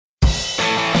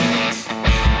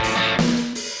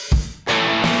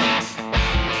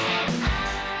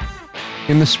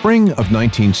In the spring of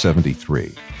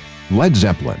 1973, Led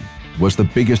Zeppelin was the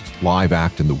biggest live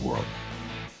act in the world.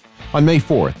 On May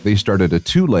 4th, they started a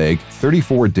two-leg,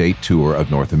 34-date tour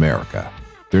of North America,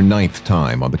 their 9th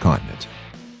time on the continent.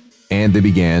 And they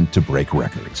began to break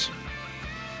records.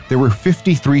 There were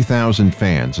 53,000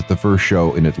 fans at the first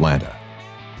show in Atlanta.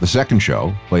 The second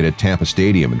show, played at Tampa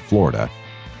Stadium in Florida,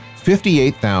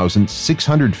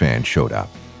 58,600 fans showed up,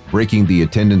 breaking the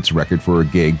attendance record for a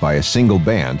gig by a single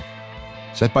band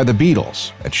set by the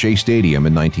Beatles at Shea Stadium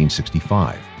in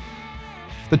 1965.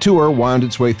 The tour wound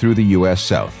its way through the U.S.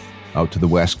 South, out to the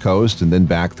West Coast and then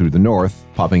back through the North,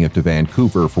 popping up to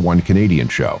Vancouver for one Canadian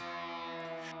show.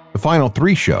 The final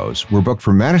 3 shows were booked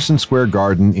for Madison Square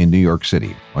Garden in New York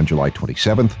City on July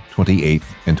 27th, 28th,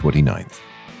 and 29th.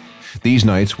 These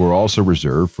nights were also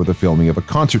reserved for the filming of a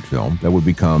concert film that would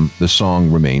become The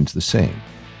Song Remains the Same.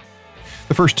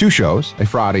 The first 2 shows, a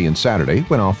Friday and Saturday,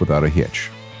 went off without a hitch.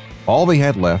 All they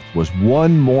had left was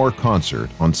one more concert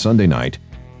on Sunday night,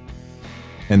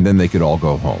 and then they could all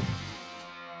go home.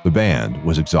 The band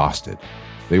was exhausted.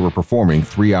 They were performing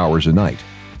 3 hours a night.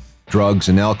 Drugs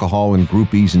and alcohol and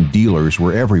groupies and dealers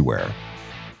were everywhere.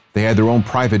 They had their own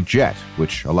private jet,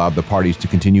 which allowed the parties to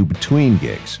continue between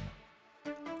gigs.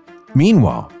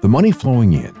 Meanwhile, the money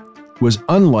flowing in was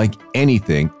unlike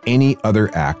anything any other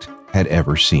act had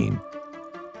ever seen.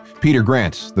 Peter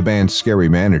Grant, the band's scary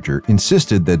manager,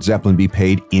 insisted that Zeppelin be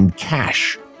paid in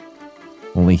cash.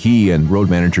 Only he and road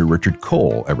manager Richard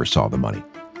Cole ever saw the money.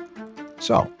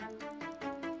 So,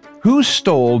 who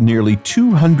stole nearly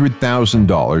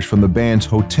 $200,000 from the band's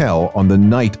hotel on the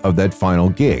night of that final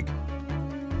gig?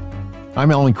 I'm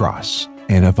Alan Cross,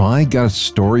 and have I got a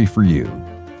story for you?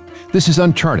 This is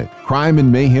Uncharted, Crime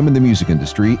and Mayhem in the Music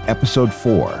Industry, Episode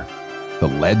 4, The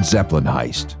Led Zeppelin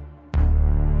Heist.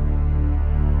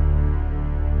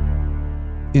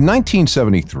 In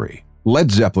 1973, Led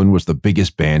Zeppelin was the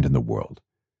biggest band in the world.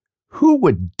 Who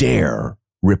would dare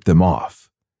rip them off?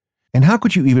 And how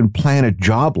could you even plan a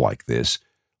job like this,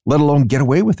 let alone get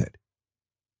away with it?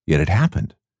 Yet it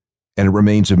happened, and it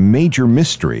remains a major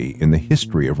mystery in the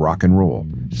history of rock and roll.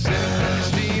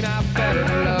 16, I fell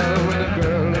in love with a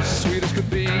girl as sweet as could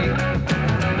be.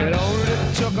 It only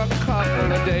took a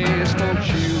couple of days for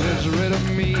she was rid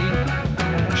of me.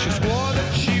 She swore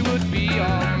that she would be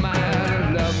all mine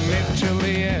and love me till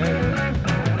the end.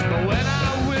 But when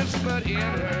I whispered in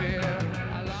her ear,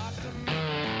 I lost her.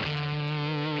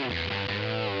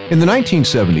 In the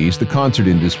 1970s, the concert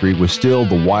industry was still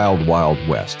the wild, wild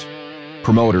west.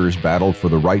 Promoters battled for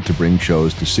the right to bring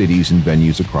shows to cities and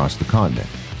venues across the continent.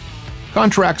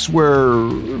 Contracts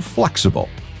were flexible,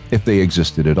 if they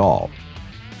existed at all.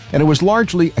 And it was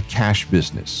largely a cash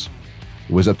business.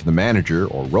 It was up to the manager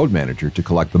or road manager to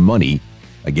collect the money,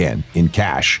 again, in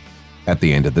cash, at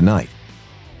the end of the night.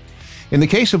 In the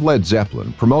case of Led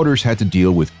Zeppelin, promoters had to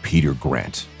deal with Peter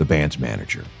Grant, the band's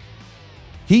manager.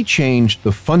 He changed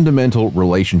the fundamental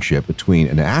relationship between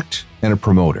an act and a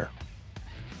promoter.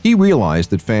 He realized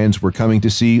that fans were coming to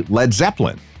see Led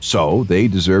Zeppelin, so they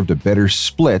deserved a better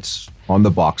split on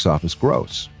the box office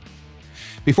gross.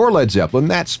 Before Led Zeppelin,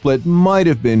 that split might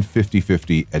have been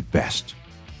 50-50 at best.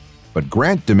 But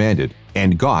Grant demanded,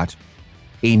 and got,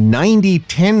 a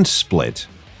 90-10 split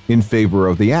in favor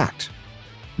of the act.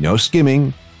 No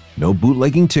skimming, no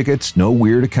bootlegging tickets, no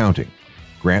weird accounting.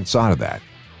 Grant saw to that.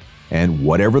 And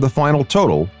whatever the final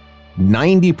total,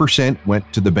 90%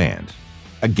 went to the band.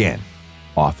 Again,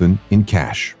 often in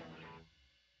cash.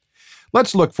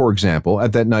 Let's look, for example,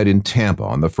 at that night in Tampa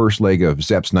on the first leg of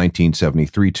Zepp's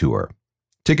 1973 tour.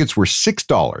 Tickets were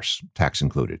 $6, tax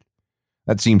included.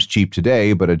 That seems cheap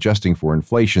today, but adjusting for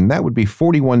inflation, that would be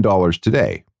 $41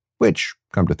 today, which,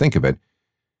 come to think of it,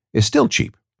 is still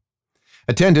cheap.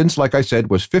 Attendance, like I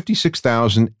said, was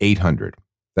 56,800.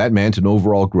 That meant an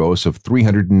overall gross of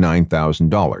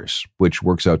 $309,000, which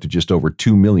works out to just over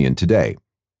 $2 million today.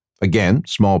 Again,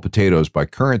 small potatoes by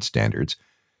current standards,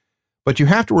 but you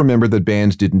have to remember that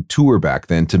bands didn't tour back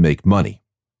then to make money.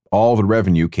 All the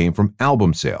revenue came from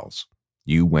album sales.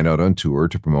 You went out on tour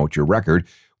to promote your record,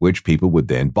 which people would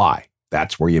then buy.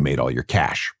 That's where you made all your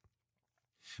cash.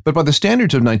 But by the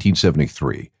standards of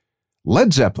 1973,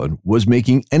 Led Zeppelin was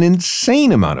making an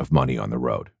insane amount of money on the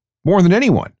road, more than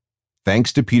anyone,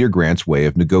 thanks to Peter Grant's way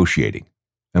of negotiating.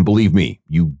 And believe me,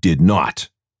 you did not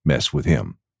mess with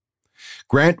him.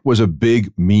 Grant was a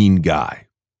big, mean guy,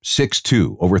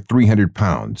 6'2", over 300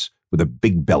 pounds, with a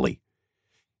big belly.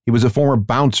 He was a former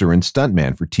bouncer and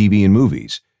stuntman for TV and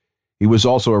movies. He was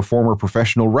also a former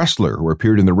professional wrestler who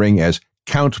appeared in the ring as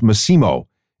Count Massimo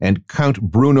and Count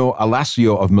Bruno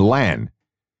Alassio of Milan.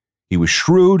 He was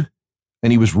shrewd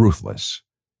and he was ruthless.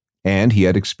 And he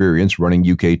had experience running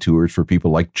UK tours for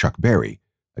people like Chuck Berry,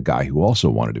 a guy who also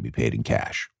wanted to be paid in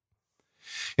cash.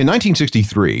 In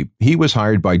 1963, he was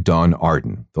hired by Don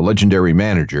Arden, the legendary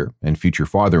manager and future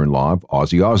father-in-law of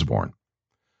Ozzy Osbourne.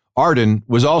 Arden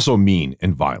was also mean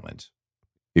and violent.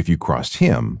 If you crossed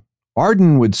him,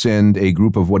 Arden would send a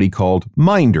group of what he called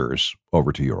minders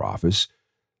over to your office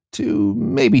to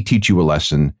maybe teach you a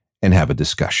lesson and have a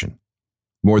discussion.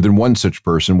 More than one such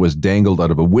person was dangled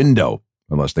out of a window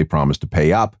unless they promised to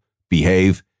pay up,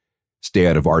 behave, stay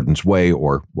out of Arden's way,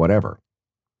 or whatever.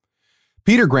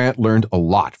 Peter Grant learned a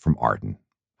lot from Arden,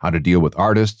 how to deal with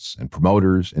artists and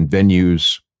promoters and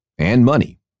venues and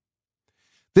money.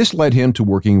 This led him to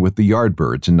working with the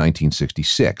Yardbirds in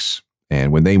 1966,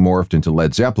 and when they morphed into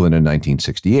Led Zeppelin in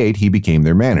 1968, he became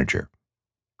their manager.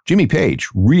 Jimmy Page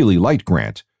really liked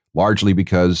Grant, largely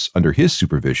because, under his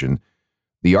supervision,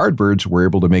 the Yardbirds were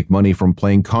able to make money from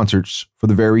playing concerts for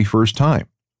the very first time.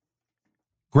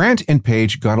 Grant and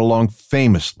Page got along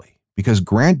famously because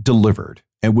Grant delivered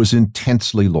and was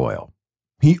intensely loyal.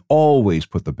 He always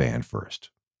put the band first.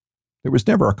 There was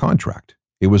never a contract.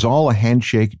 It was all a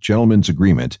handshake gentleman's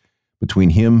agreement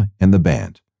between him and the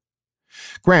band.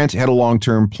 Grant had a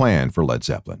long-term plan for Led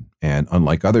Zeppelin, and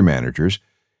unlike other managers,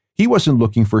 he wasn't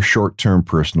looking for short-term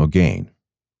personal gain.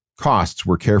 Costs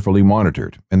were carefully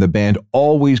monitored, and the band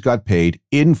always got paid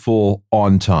in full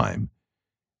on time.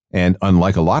 And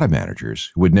unlike a lot of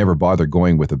managers who would never bother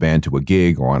going with a band to a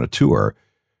gig or on a tour,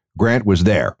 Grant was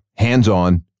there,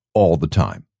 hands-on, all the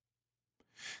time.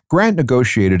 Grant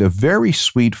negotiated a very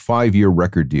sweet 5-year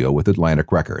record deal with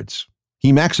Atlantic Records.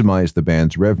 He maximized the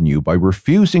band's revenue by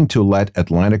refusing to let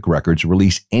Atlantic Records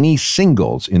release any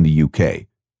singles in the UK.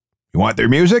 You want their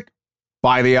music?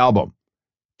 Buy the album.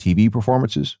 TV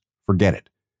performances? Forget it.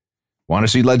 Want to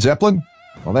see Led Zeppelin?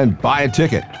 Well, then buy a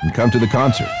ticket and come to the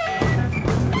concert.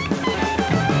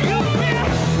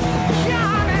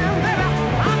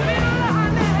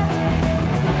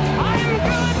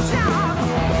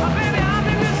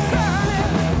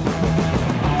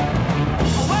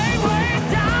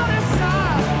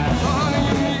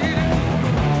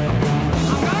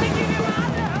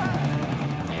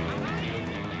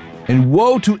 And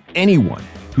woe to anyone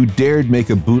who dared make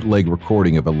a bootleg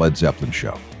recording of a Led Zeppelin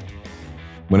show.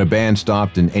 When a band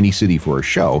stopped in any city for a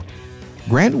show,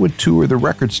 Grant would tour the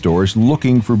record stores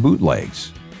looking for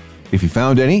bootlegs. If he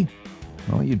found any,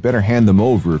 well, you'd better hand them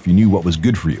over if you knew what was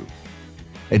good for you.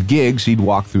 At gigs, he'd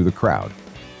walk through the crowd.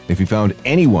 If he found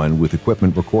anyone with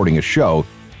equipment recording a show,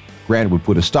 Grant would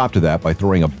put a stop to that by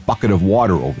throwing a bucket of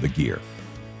water over the gear,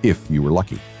 if you were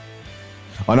lucky.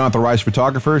 Unauthorized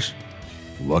photographers?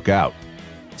 Look out.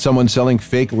 Someone selling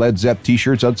fake Led Zepp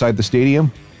t-shirts outside the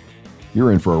stadium?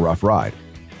 You're in for a rough ride.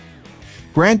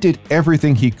 Grant did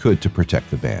everything he could to protect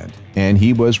the band, and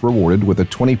he was rewarded with a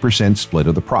 20% split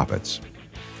of the profits.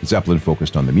 Zeppelin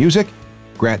focused on the music,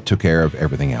 Grant took care of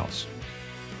everything else.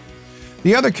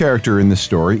 The other character in this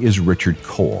story is Richard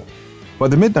Cole. By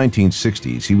the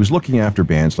mid-1960s, he was looking after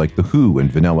bands like The Who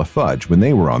and Vanilla Fudge when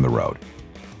they were on the road.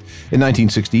 In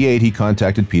 1968, he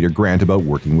contacted Peter Grant about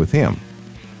working with him.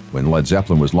 When Led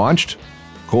Zeppelin was launched,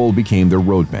 Cole became their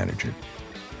road manager.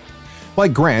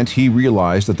 Like Grant, he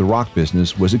realized that the rock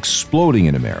business was exploding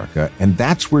in America, and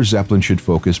that's where Zeppelin should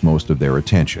focus most of their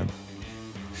attention.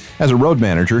 As a road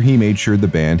manager, he made sure the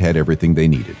band had everything they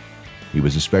needed. He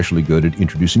was especially good at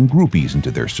introducing groupies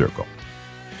into their circle.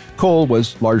 Cole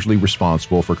was largely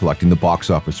responsible for collecting the box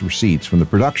office receipts from the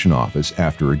production office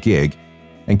after a gig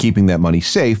and keeping that money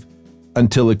safe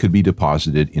until it could be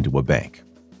deposited into a bank.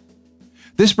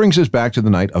 This brings us back to the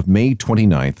night of May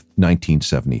 29,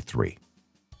 1973.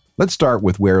 Let's start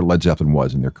with where Led Zeppelin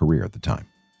was in their career at the time.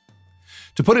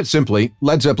 To put it simply,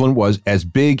 Led Zeppelin was as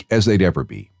big as they'd ever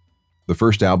be. The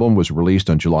first album was released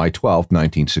on July 12,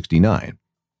 1969.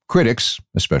 Critics,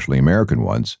 especially American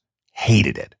ones,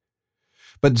 hated it.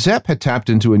 But Zepp had tapped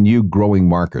into a new growing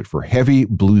market for heavy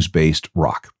blues-based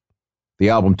rock. The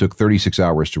album took 36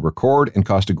 hours to record and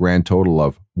cost a grand total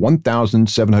of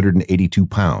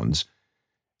 £1,782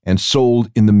 and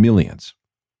sold in the millions.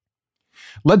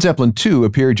 Led Zeppelin II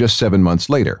appeared just 7 months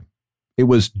later. It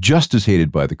was just as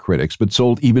hated by the critics, but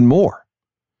sold even more.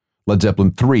 Led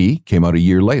Zeppelin III came out a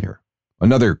year later.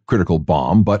 Another critical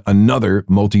bomb, but another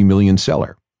multi-million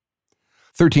seller.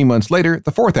 13 months later,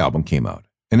 the fourth album came out,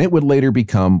 and it would later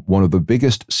become one of the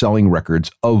biggest selling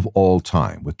records of all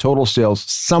time, with total sales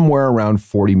somewhere around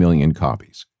 40 million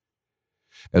copies.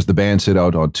 As the band set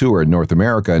out on tour in North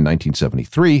America in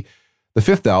 1973, the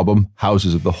fifth album,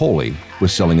 Houses of the Holy,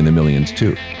 was selling in the millions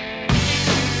too.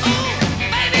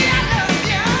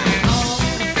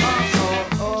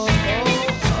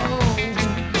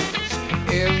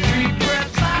 Every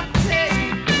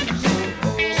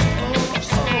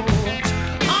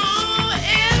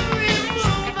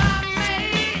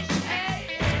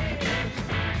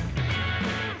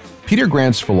Peter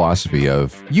Grant's philosophy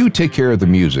of, you take care of the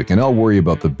music and I'll worry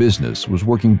about the business, was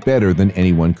working better than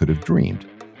anyone could have dreamed.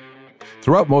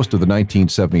 Throughout most of the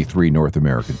 1973 North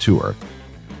American tour,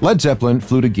 Led Zeppelin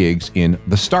flew to gigs in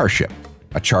the Starship,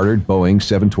 a chartered Boeing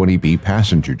 720B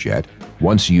passenger jet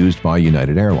once used by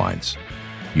United Airlines.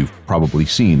 You've probably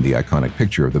seen the iconic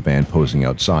picture of the band posing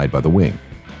outside by the wing.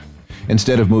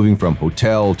 Instead of moving from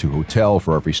hotel to hotel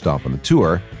for every stop on the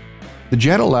tour, the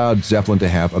jet allowed Zeppelin to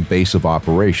have a base of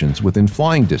operations within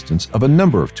flying distance of a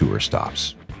number of tour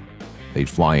stops. They'd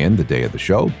fly in the day of the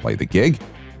show, play the gig,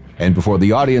 and before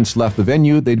the audience left the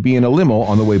venue, they'd be in a limo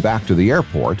on the way back to the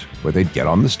airport, where they'd get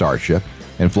on the Starship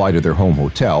and fly to their home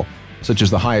hotel, such as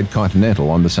the Hyatt Continental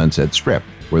on the Sunset Strip,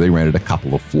 where they rented a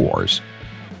couple of floors.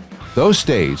 Those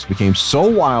stays became so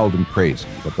wild and crazy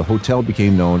that the hotel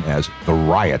became known as the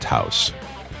Riot House.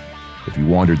 If you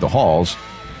wandered the halls,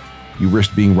 you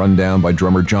risked being run down by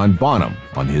drummer John Bonham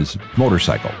on his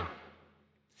motorcycle.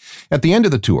 At the end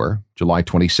of the tour, July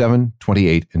 27,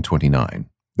 28, and 29,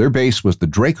 their base was the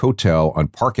Drake Hotel on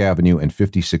Park Avenue and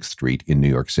 56th Street in New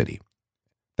York City.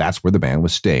 That's where the band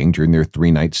was staying during their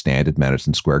 3-night stand at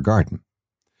Madison Square Garden.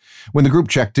 When the group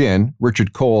checked in,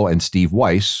 Richard Cole and Steve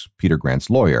Weiss, Peter Grant's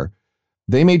lawyer,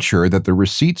 they made sure that the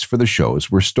receipts for the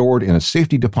shows were stored in a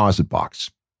safety deposit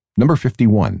box, number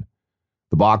 51.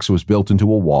 The box was built into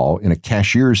a wall in a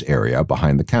cashier's area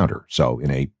behind the counter, so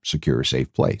in a secure,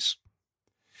 safe place.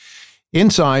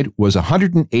 Inside was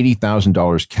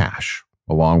 $180,000 cash,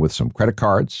 along with some credit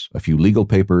cards, a few legal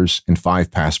papers, and 5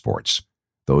 passports,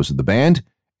 those of the band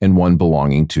and one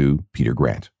belonging to Peter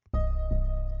Grant.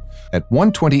 At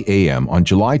 1:20 a.m. on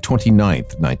July 29,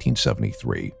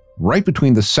 1973, right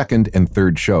between the second and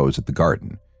third shows at the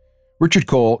Garden, Richard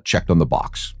Cole checked on the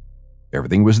box.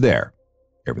 Everything was there.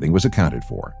 Everything was accounted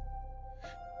for.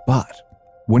 But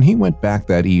when he went back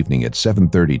that evening at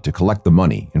 7:30 to collect the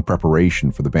money in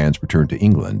preparation for the band's return to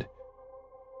England,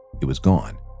 it was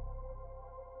gone.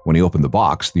 When he opened the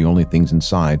box, the only things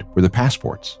inside were the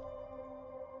passports.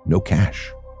 No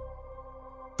cash.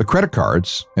 The credit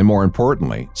cards, and more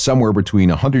importantly, somewhere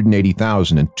between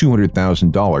 $180,000 and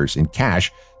 $200,000 in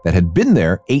cash that had been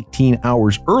there 18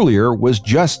 hours earlier, was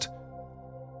just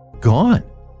gone.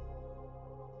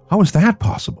 How is that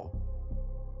possible?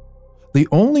 The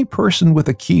only person with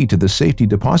a key to the safety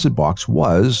deposit box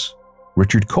was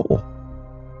Richard Cole.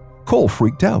 Cole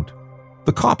freaked out.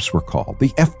 The cops were called.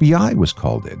 The FBI was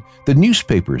called in. The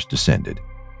newspapers descended.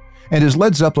 And as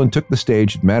Led Zeppelin took the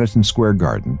stage at Madison Square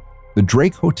Garden, the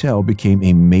Drake Hotel became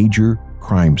a major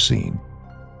crime scene.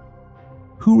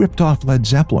 Who ripped off Led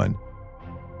Zeppelin?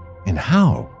 And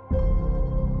how?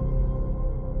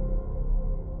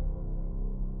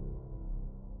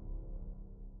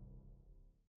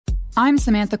 I'm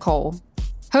Samantha Cole,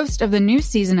 host of the new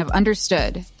season of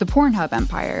Understood, the Pornhub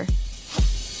Empire.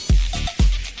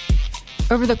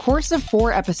 Over the course of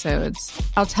 4 episodes,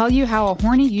 I'll tell you how a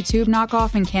horny YouTube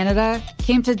knockoff in Canada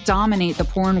came to dominate the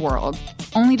porn world,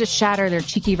 only to shatter their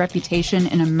cheeky reputation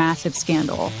in a massive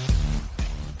scandal.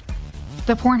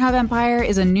 The Pornhub Empire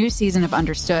is a new season of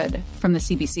Understood from the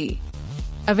CBC.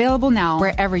 Available now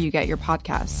wherever you get your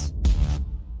podcasts.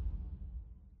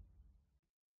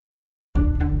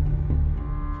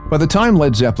 By the time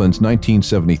Led Zeppelin's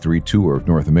 1973 tour of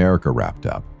North America wrapped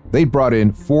up, they'd brought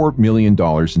in $4 million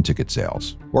in ticket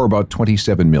sales, or about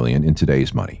 $27 million in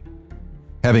today's money.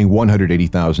 Having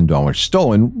 $180,000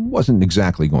 stolen wasn't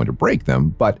exactly going to break them,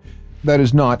 but that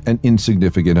is not an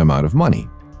insignificant amount of money.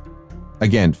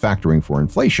 Again, factoring for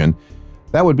inflation,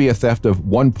 that would be a theft of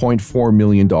 $1.4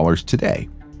 million today.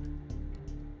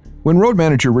 When road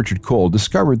manager Richard Cole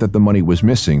discovered that the money was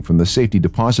missing from the safety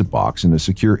deposit box in a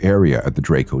secure area at the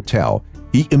Drake Hotel,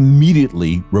 he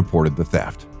immediately reported the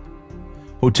theft.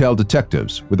 Hotel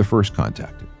detectives were the first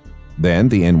contacted. Then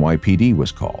the NYPD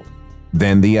was called.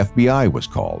 Then the FBI was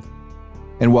called.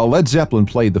 And while Led Zeppelin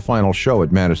played the final show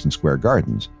at Madison Square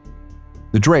Gardens,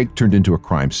 the Drake turned into a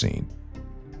crime scene.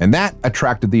 And that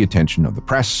attracted the attention of the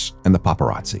press and the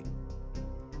paparazzi.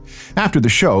 After the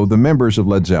show, the members of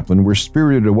Led Zeppelin were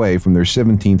spirited away from their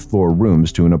 17th floor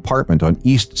rooms to an apartment on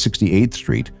East 68th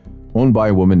Street, owned by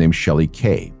a woman named Shelley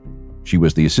Kay. She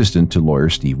was the assistant to lawyer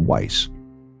Steve Weiss.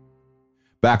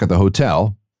 Back at the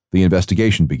hotel, the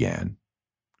investigation began.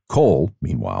 Cole,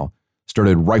 meanwhile,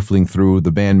 started rifling through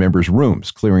the band members' rooms,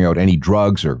 clearing out any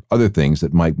drugs or other things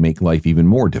that might make life even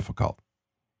more difficult.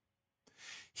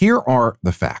 Here are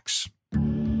the facts.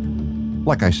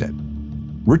 Like I said,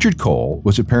 Richard Cole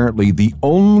was apparently the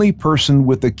only person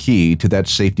with a key to that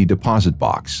safety deposit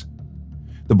box.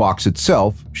 The box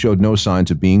itself showed no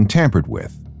signs of being tampered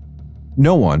with.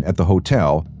 No one at the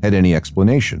hotel had any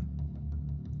explanation.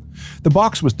 The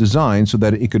box was designed so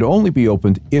that it could only be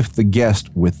opened if the guest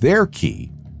with their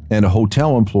key and a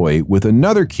hotel employee with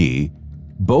another key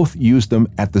both used them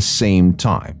at the same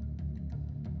time.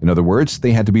 In other words,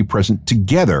 they had to be present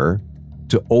together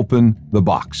to open the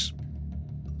box.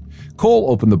 Cole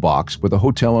opened the box with a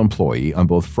hotel employee on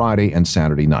both Friday and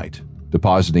Saturday night,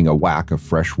 depositing a whack of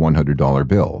fresh $100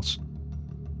 bills.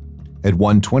 At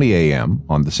 1:20 a.m.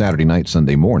 on the Saturday night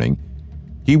Sunday morning,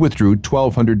 he withdrew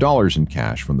 $1,200 in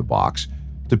cash from the box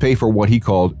to pay for what he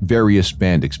called various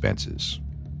band expenses.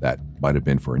 That might have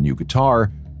been for a new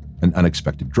guitar, an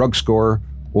unexpected drug score,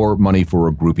 or money for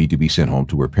a groupie to be sent home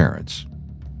to her parents.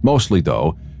 Mostly,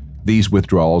 though, these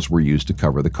withdrawals were used to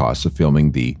cover the costs of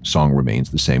filming the Song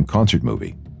Remains the Same concert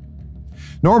movie.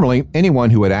 Normally, anyone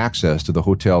who had access to the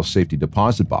hotel's safety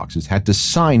deposit boxes had to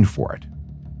sign for it.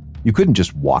 You couldn't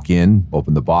just walk in,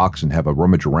 open the box, and have a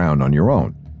rummage around on your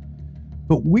own.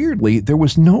 But weirdly, there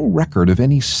was no record of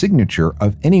any signature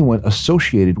of anyone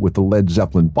associated with the Led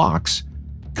Zeppelin box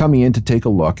coming in to take a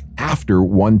look after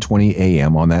 1:20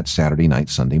 a.m. on that Saturday night,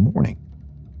 Sunday morning.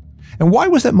 And why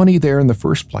was that money there in the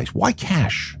first place? Why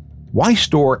cash? Why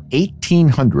store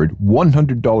 1,800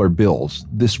 $100 bills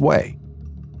this way?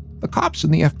 The cops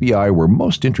and the FBI were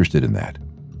most interested in that.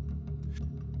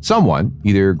 Someone,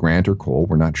 either Grant or Cole,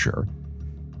 we're not sure,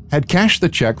 had cashed the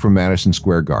check from Madison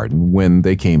Square Garden when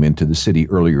they came into the city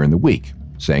earlier in the week,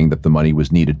 saying that the money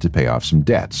was needed to pay off some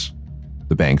debts.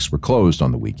 The banks were closed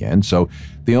on the weekend, so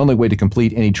the only way to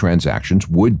complete any transactions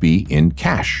would be in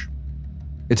cash.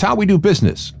 "It's how we do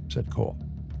business," said Cole.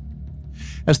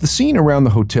 As the scene around the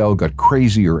hotel got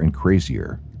crazier and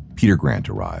crazier, Peter Grant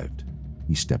arrived.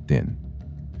 He stepped in.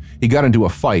 He got into a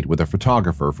fight with a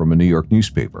photographer from a New York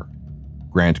newspaper.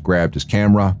 Grant grabbed his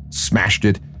camera, smashed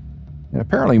it, and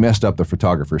apparently messed up the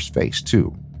photographer's face,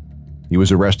 too. He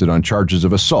was arrested on charges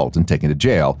of assault and taken to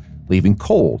jail, leaving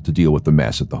Cole to deal with the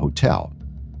mess at the hotel.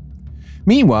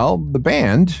 Meanwhile, the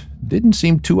band didn't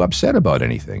seem too upset about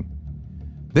anything.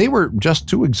 They were just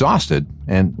too exhausted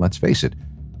and, let's face it,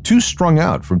 too strung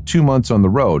out from 2 months on the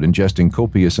road ingesting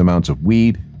copious amounts of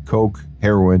weed, coke,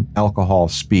 heroin, alcohol,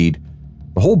 speed,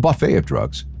 the whole buffet of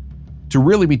drugs, to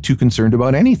really be too concerned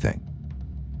about anything.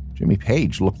 Jimmy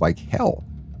Page looked like hell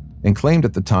and claimed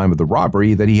at the time of the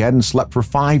robbery that he hadn't slept for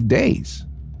 5 days.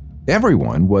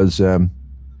 Everyone was,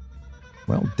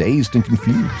 dazed and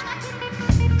confused.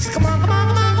 Come on, come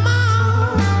on, come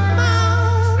on, come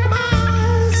on, come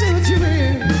on, say what you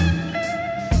mean.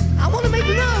 I want to make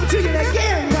love to you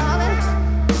again, darling.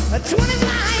 A 29.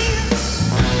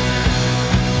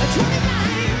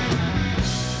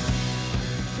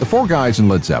 The four guys in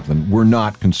Led Zeppelin were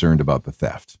not concerned about the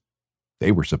theft.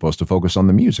 They were supposed to focus on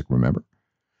the music, remember?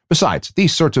 Besides,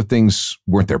 these sorts of things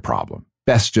weren't their problem.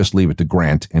 Best just leave it to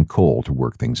Grant and Cole to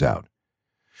work things out.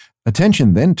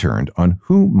 Attention then turned on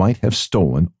who might have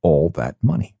stolen all that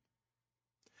money.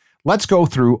 Let's go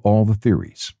through all the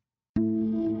theories.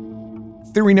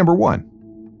 Theory number 1.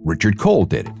 Richard Cole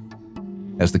did it.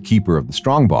 As the keeper of the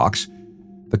strongbox,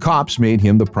 the cops made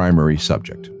him the primary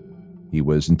subject. He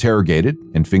was interrogated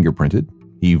and fingerprinted.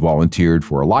 He volunteered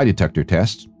for a lie detector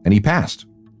test, and he passed.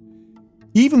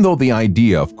 Even though the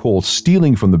idea of Cole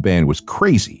stealing from the band was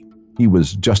crazy, he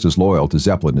was just as loyal to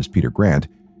Zeppelin as Peter Grant.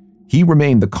 He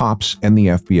remained the cops and the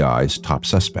FBI's top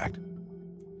suspect.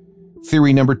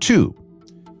 Theory number 2.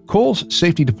 Cole's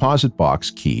safety deposit box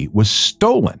key was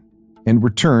stolen and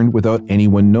returned without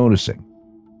anyone noticing.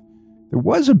 There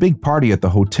was a big party at the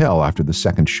hotel after the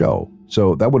second show,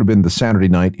 so that would have been the Saturday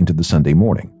night into the Sunday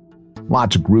morning.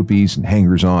 Lots of groupies and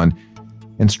hangers-on,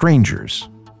 and strangers.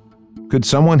 Could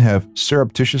someone have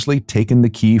surreptitiously taken the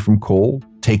key from Cole,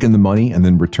 taken the money, and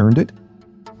then returned it?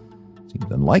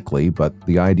 Seemed unlikely, but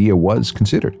the idea was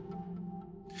considered.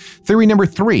 Theory number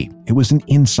 3. It was an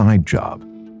inside job.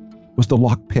 Was the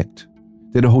lock picked?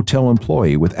 Did a hotel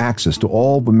employee with access to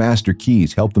all the master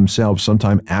keys help themselves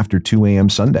sometime after 2 a.m.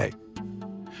 Sunday?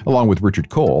 Along with Richard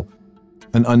Cole,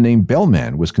 an unnamed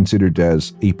bellman was considered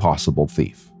as a possible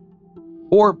thief.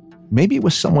 Or maybe it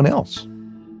was someone else.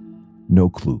 No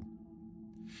clue.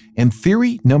 And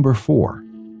theory number 4,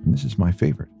 and this is my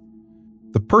favorite.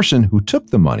 The person who took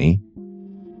the money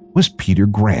was Peter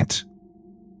Grant.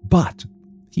 But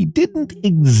he didn't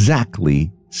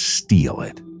exactly steal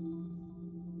it.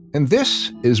 And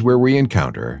this is where we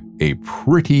encounter a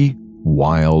pretty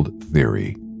wild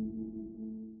theory.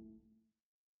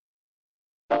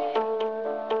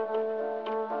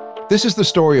 This is the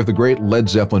story of the great Led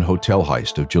Zeppelin hotel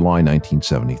heist of July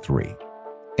 1973.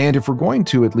 And if we're going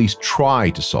to at least try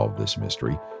to solve this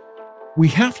mystery, we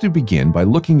have to begin by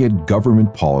looking at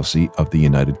government policy of the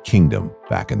United Kingdom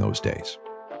back in those days.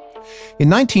 In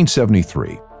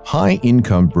 1973,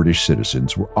 high-income British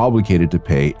citizens were obligated to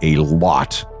pay a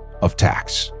lot of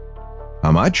tax.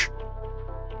 How much?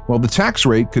 Well, the tax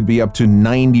rate could be up to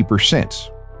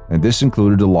 90%, and this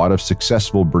included a lot of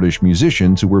successful British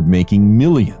musicians who were making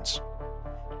millions.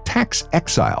 Tax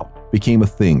exile became a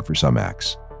thing for some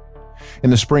acts. In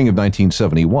the spring of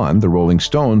 1971, the Rolling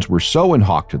Stones were so in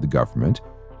hock to the government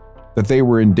that they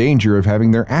were in danger of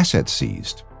having their assets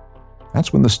seized.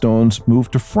 That's when the Stones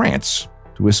moved to France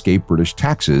to escape British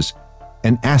taxes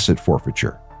and asset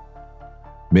forfeiture.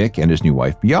 Mick and his new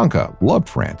wife Bianca loved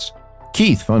France.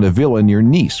 Keith found a villa near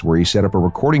Nice where he set up a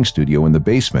recording studio in the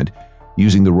basement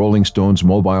using the Rolling Stones'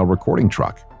 mobile recording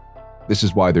truck. This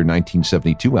is why their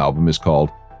 1972 album is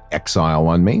called Exile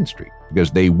on Main Street,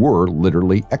 because they were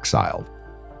literally exiled.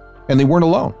 And they weren't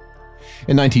alone.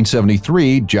 In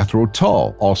 1973, Jethro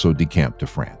Tull also decamped to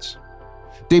France.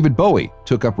 David Bowie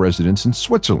took up residence in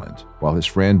Switzerland, while his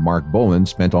friend Mark Bolan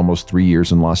spent almost 3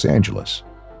 years in Los Angeles.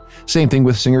 Same thing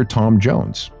with singer Tom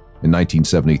Jones. In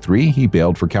 1973, he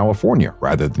bailed for California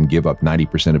rather than give up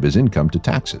 90% of his income to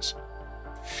taxes.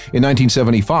 In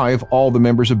 1975, all the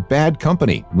members of Bad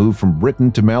Company moved from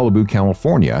Britain to Malibu,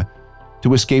 California,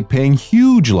 to escape paying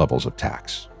huge levels of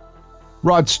tax.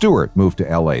 Rod Stewart moved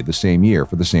to LA the same year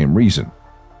for the same reason.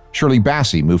 Shirley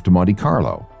Bassey moved to Monte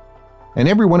Carlo. And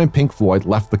everyone in Pink Floyd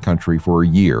left the country for a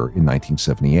year in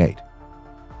 1978.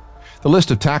 The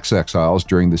list of tax exiles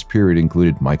during this period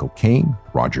included Michael Caine,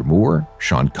 Roger Moore,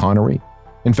 Sean Connery.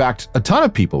 In fact, a ton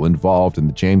of people involved in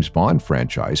the James Bond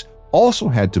franchise also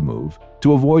had to move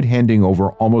to avoid handing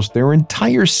over almost their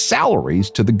entire salaries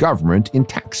to the government in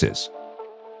taxes.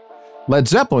 Led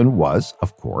Zeppelin was,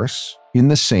 of course, in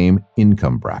the same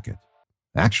income bracket,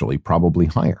 actually probably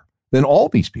higher than all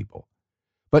these people.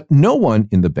 But no one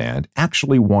in the band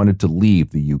actually wanted to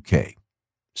leave the UK.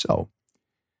 So,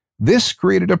 this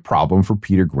created a problem for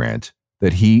Peter Grant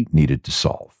that he needed to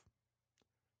solve.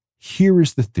 Here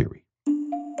is the theory.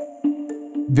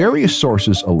 Various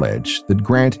sources allege that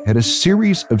Grant had a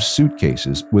series of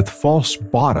suitcases with false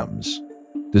bottoms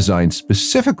designed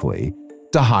specifically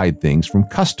to hide things from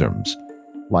customs,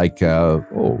 like,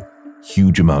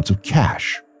 huge amounts of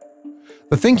cash.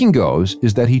 The thinking goes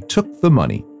is that he took the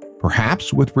money,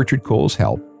 perhaps with Richard Cole's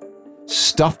help,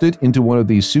 stuffed it into one of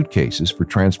these suitcases for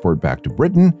transport back to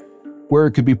Britain, where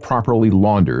it could be properly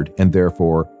laundered and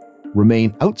therefore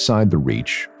remain outside the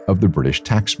reach of the British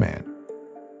taxman.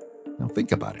 Now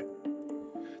think about it.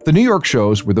 The New York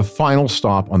shows were the final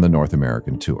stop on the North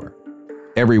American tour.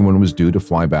 Everyone was due to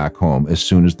fly back home as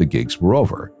soon as the gigs were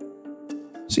over.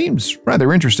 Seems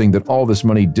rather interesting that all this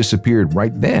money disappeared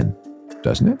right then,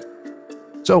 doesn't it?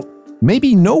 So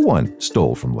maybe no one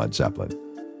stole from Led Zeppelin.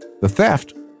 The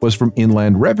theft was from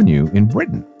inland revenue in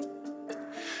Britain.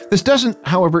 This doesn't,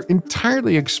 however,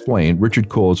 entirely explain Richard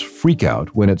Cole's freakout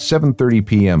when at 7:30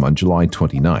 p.m. on July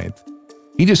 29th,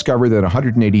 he discovered that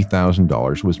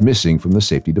 $180,000 was missing from the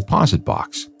safety deposit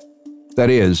box. That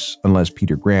is, unless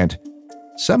Peter Grant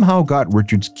somehow got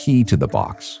Richard's key to the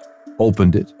box,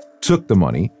 opened it, took the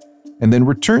money, and then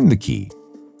returned the key,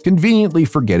 conveniently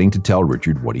forgetting to tell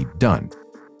Richard what he'd done.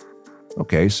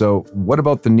 Okay, so what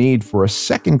about the need for a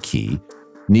second key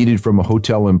needed from a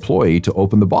hotel employee to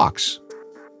open the box?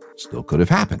 Still could have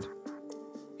happened.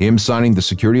 Him signing the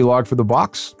security log for the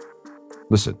box?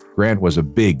 Listen, Grant was a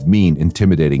big, mean,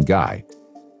 intimidating guy.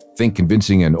 Think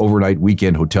convincing an overnight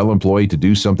weekend hotel employee to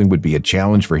do something would be a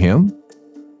challenge for him?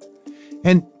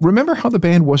 And remember how the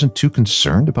band wasn't too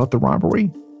concerned about the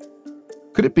robbery?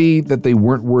 Could it be that they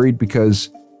weren't worried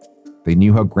because they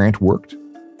knew how Grant worked?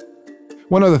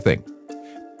 One other thing.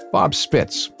 Bob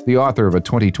Spitz, the author of a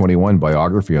 2021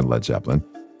 biography on Led Zeppelin,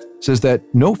 says that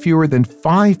no fewer than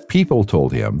 5 people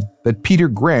told him that Peter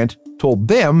Grant told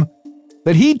them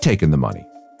that he'd taken the money.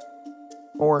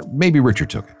 Or maybe Richard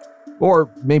took it.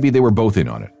 Or maybe they were both in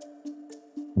on it.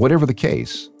 Whatever the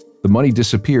case, the money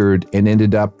disappeared and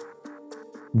ended up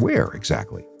where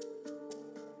exactly?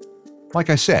 Like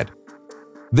I said,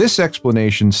 this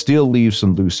explanation still leaves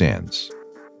some loose ends.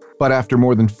 But after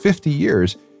more than 50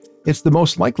 years, it's the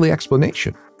most likely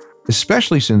explanation,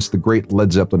 especially since the great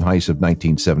Led Zeppelin Heist of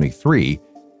 1973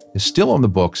 is still on the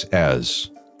books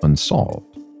as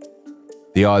unsolved.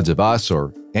 The odds of us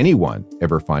or anyone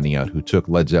ever finding out who took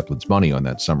Led Zeppelin's money on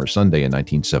that summer Sunday in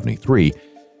 1973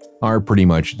 are pretty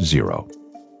much zero.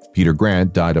 Peter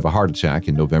Grant died of a heart attack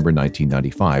in November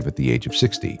 1995 at the age of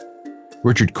 60.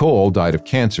 Richard Cole died of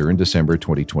cancer in December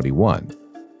 2021.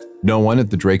 No one at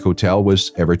the Drake Hotel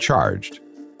was ever charged.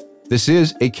 This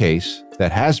is a case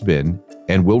that has been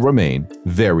and will remain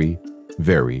very,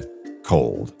 very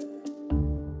cold.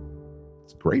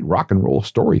 It's a great rock and roll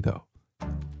story, though.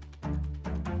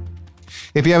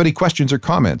 If you have any questions or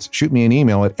comments, shoot me an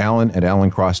email at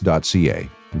alan@alancross.ca.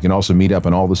 You can also meet up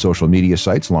on all the social media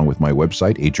sites along with my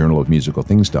website,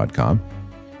 ajournalofmusicalthings.com.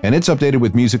 And it's updated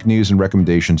with music news and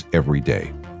recommendations every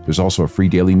day. There's also a free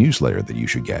daily newsletter that you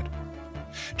should get.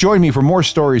 Join me for more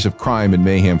stories of crime and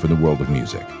mayhem from the world of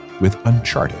music with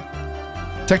Uncharted.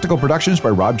 Technical productions by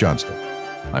Rob Johnston.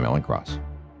 I'm Alan Cross.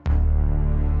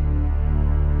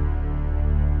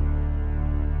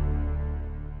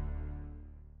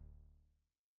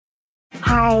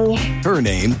 Hi. Her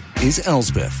name is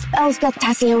Elsbeth. Elsbeth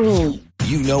Tassioni.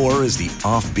 You know her as the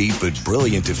offbeat but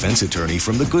brilliant defense attorney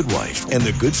from The Good Wife and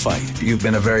The Good Fight. You've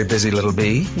been a very busy little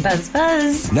bee. Buzz,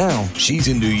 buzz. Now she's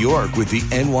in New York with the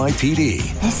NYPD.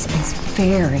 This is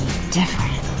very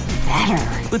different.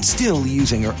 Better. But still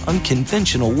using her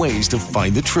unconventional ways to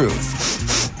find the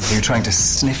truth. Are you trying to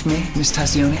sniff me, Miss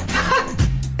Tassioni?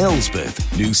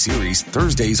 Elsbeth, new series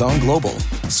Thursdays on Global.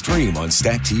 Stream on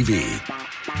Stat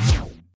TV.